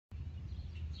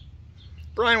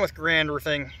Brian with Grand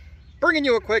Roofing, bringing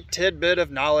you a quick tidbit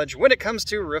of knowledge when it comes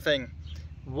to roofing.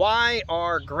 Why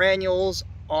are granules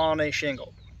on a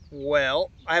shingle? Well,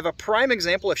 I have a prime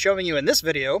example of showing you in this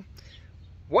video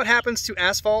what happens to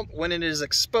asphalt when it is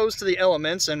exposed to the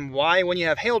elements, and why when you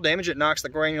have hail damage it knocks the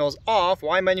granules off,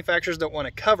 why manufacturers don't want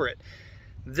to cover it.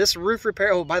 This roof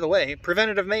repair, oh by the way,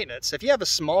 preventative maintenance. If you have a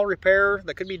small repair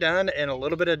that could be done and a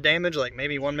little bit of damage, like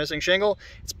maybe one missing shingle,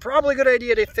 it's probably a good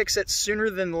idea to fix it sooner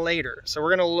than later. So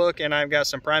we're going to look, and I've got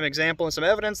some prime example and some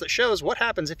evidence that shows what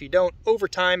happens if you don't. Over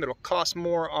time, it'll cost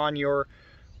more on your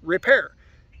repair.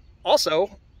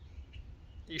 Also,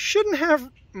 you shouldn't have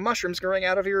mushrooms growing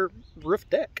out of your roof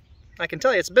deck. I can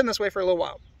tell you, it's been this way for a little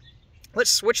while. Let's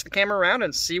switch the camera around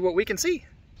and see what we can see.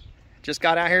 Just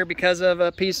got out here because of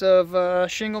a piece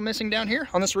of shingle missing down here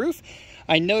on this roof.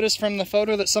 I noticed from the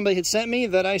photo that somebody had sent me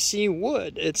that I see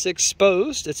wood. It's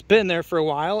exposed. It's been there for a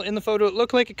while. In the photo, it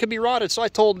looked like it could be rotted. So I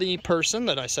told the person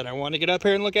that I said I want to get up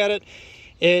here and look at it.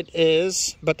 It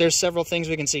is, but there's several things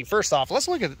we can see. First off, let's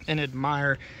look at and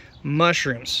admire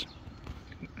mushrooms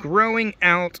growing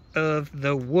out of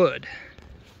the wood.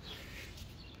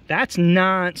 That's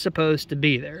not supposed to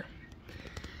be there.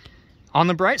 On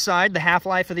the bright side, the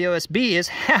half-life of the OSB is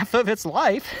half of its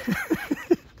life.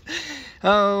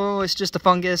 Oh, it's just a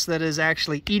fungus that is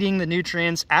actually eating the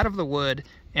nutrients out of the wood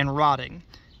and rotting.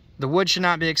 The wood should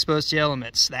not be exposed to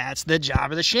elements. That's the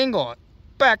job of the shingle.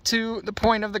 Back to the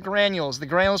point of the granules. The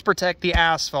granules protect the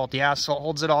asphalt. The asphalt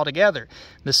holds it all together.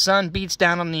 The sun beats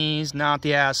down on these, not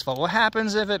the asphalt. What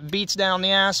happens if it beats down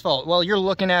the asphalt? Well, you're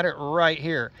looking at it right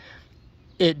here.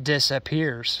 It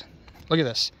disappears. Look at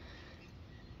this.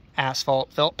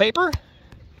 Asphalt felt paper.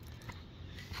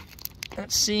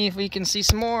 Let's see if we can see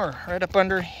some more right up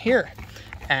under here.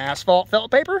 Asphalt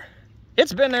felt paper.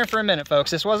 It's been there for a minute,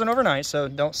 folks. This wasn't overnight, so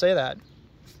don't say that.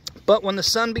 But when the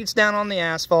sun beats down on the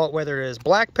asphalt, whether it is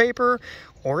black paper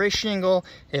or a shingle,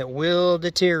 it will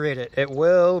deteriorate it. It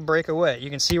will break away. You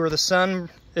can see where the sun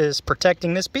is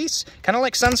protecting this piece, kind of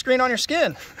like sunscreen on your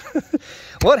skin.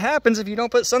 What happens if you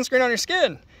don't put sunscreen on your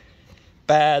skin?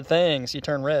 Bad things. You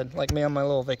turn red, like me on my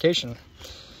little vacation.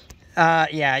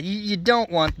 Yeah, you don't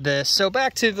want this. So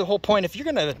back to the whole point, if you're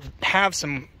gonna have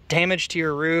some damage to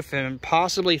your roof and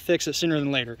possibly fix it sooner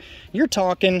than later, you're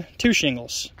talking 2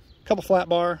 shingles, a couple flat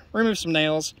bar, remove some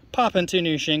nails, pop in 2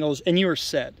 new shingles, and you are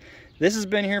set. This has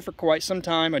been here for quite some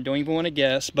time. I don't even want to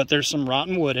guess, but there's some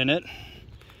rotten wood in it.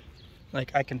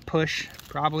 Like, I can push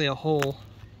probably a hole.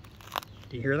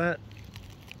 Do you hear that?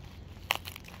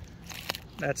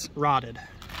 That's rotted.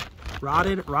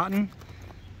 Rotted, rotten.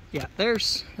 Yeah,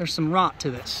 there's some rot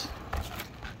to this.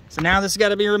 So now this has got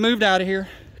to be removed out of here.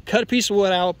 Cut a piece of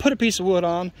wood out, put a piece of wood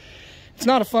on. It's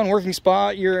not a fun working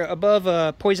spot. You're above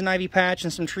a poison ivy patch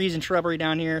and some trees and shrubbery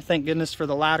down here. Thank goodness for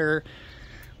the ladder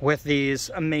with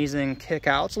these amazing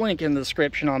kickouts. Link in the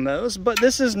description on those. But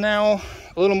this is now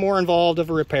a little more involved of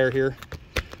a repair here.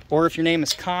 Or if your name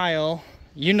is Kyle,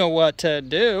 you know what to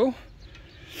do.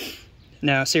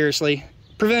 No, seriously.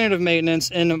 Preventative maintenance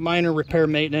and minor repair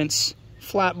maintenance.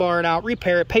 Flat bar it out,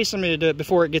 repair it, pay somebody to do it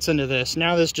before it gets into this.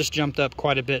 Now this just jumped up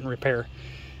quite a bit in repair,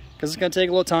 because it's going to take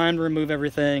a little time to remove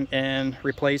everything and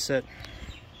replace it.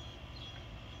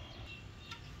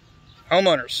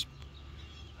 Homeowners.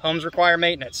 Homes require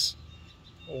maintenance.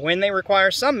 When they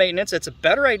require some maintenance, it's a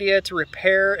better idea to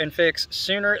repair and fix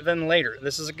sooner than later.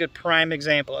 This is a good prime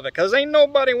example of it, because ain't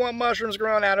nobody want mushrooms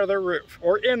growing out of their roof,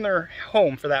 or in their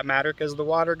home for that matter, because the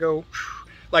water go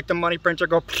like the money printer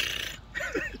go.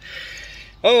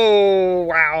 Oh,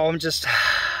 wow, I'm just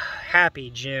happy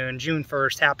June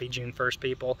 1st, happy June 1st,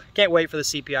 people. Can't wait for the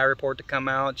CPI report to come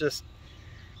out. Just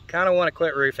kind of want to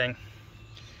quit roofing.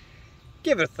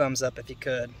 Give it a thumbs up if you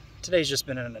could. Today's just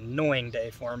been an annoying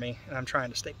day for me, and I'm trying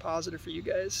to stay positive for you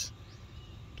guys.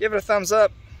 Give it a thumbs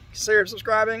up, consider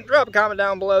subscribing, drop a comment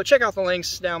down below, check out the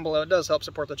links down below. It does help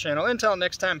support the channel. Until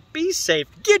next time, be safe,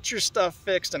 get your stuff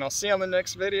fixed, and I'll see you on the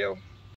next video.